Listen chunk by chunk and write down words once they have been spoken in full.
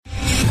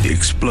The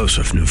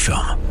explosive new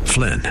film,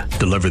 Flynn,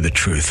 deliver the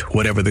truth,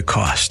 whatever the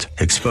cost,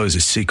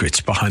 exposes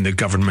secrets behind the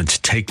government's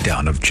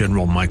takedown of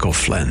General Michael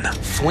Flynn.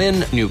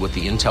 Flynn knew what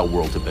the intel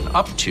world had been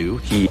up to.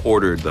 He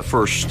ordered the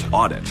first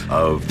audit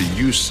of the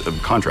use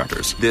of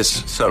contractors.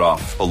 This set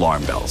off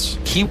alarm bells.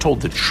 He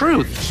told the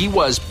truth. He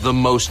was the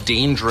most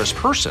dangerous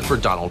person for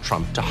Donald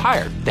Trump to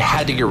hire. They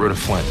had to get rid of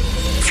Flynn.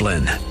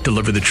 Flynn,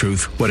 deliver the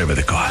truth, whatever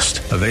the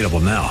cost. Available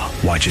now.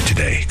 Watch it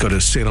today. Go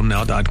to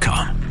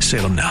salemnow.com.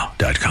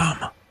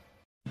 salemnow.com.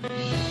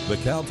 The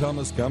Cal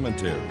Thomas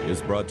Commentary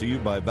is brought to you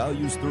by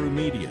Values Through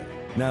Media.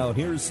 Now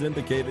here's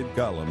syndicated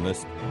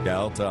columnist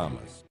Cal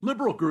Thomas.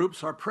 Liberal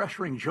groups are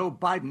pressuring Joe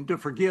Biden to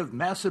forgive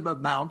massive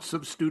amounts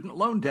of student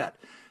loan debt.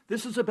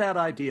 This is a bad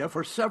idea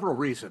for several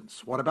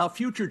reasons. What about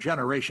future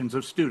generations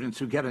of students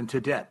who get into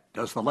debt?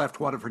 Does the left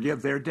want to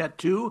forgive their debt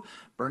too?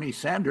 Bernie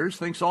Sanders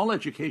thinks all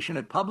education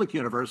at public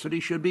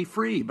universities should be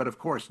free, but of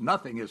course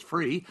nothing is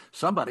free.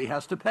 Somebody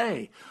has to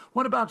pay.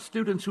 What about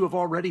students who have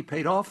already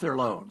paid off their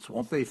loans?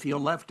 Won't they feel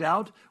left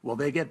out? Will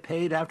they get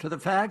paid after the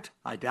fact?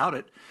 I doubt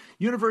it.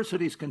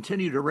 Universities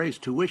continue to raise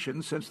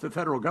tuition since the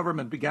federal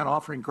government began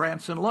offering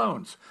grants and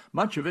loans.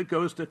 Much of it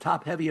goes to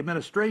top-heavy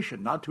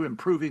administration, not to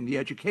improving the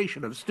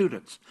education of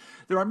students.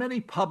 There are many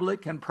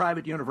public and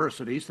private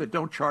universities that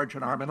don't charge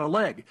an arm and a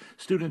leg.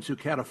 Students who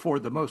can't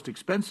afford the most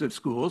expensive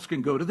schools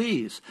can go to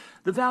these.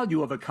 The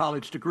value of a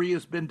college degree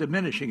has been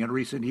diminishing in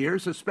recent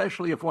years,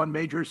 especially if one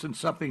majors in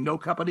something no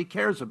company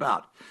cares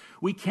about.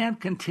 We can't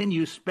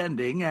continue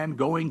spending and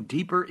going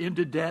deeper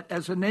into debt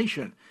as a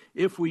nation.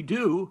 If we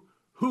do,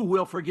 who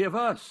will forgive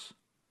us?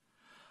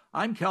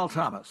 I'm Cal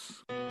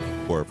Thomas.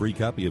 For a free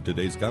copy of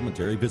today's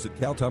commentary, visit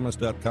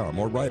calthomas.com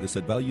or write us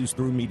at Values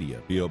Through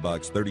Media, P.O.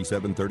 Box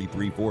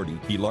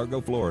 373340, Key Largo,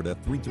 Florida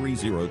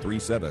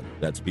 33037.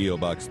 That's P.O.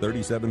 Box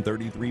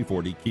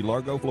 373340, Key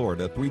Largo,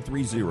 Florida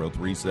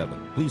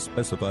 33037. Please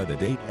specify the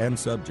date and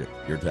subject.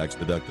 Your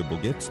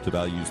tax-deductible gifts to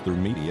Values Through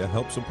Media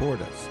help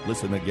support us.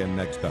 Listen again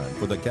next time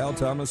for the Cal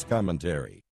Thomas Commentary.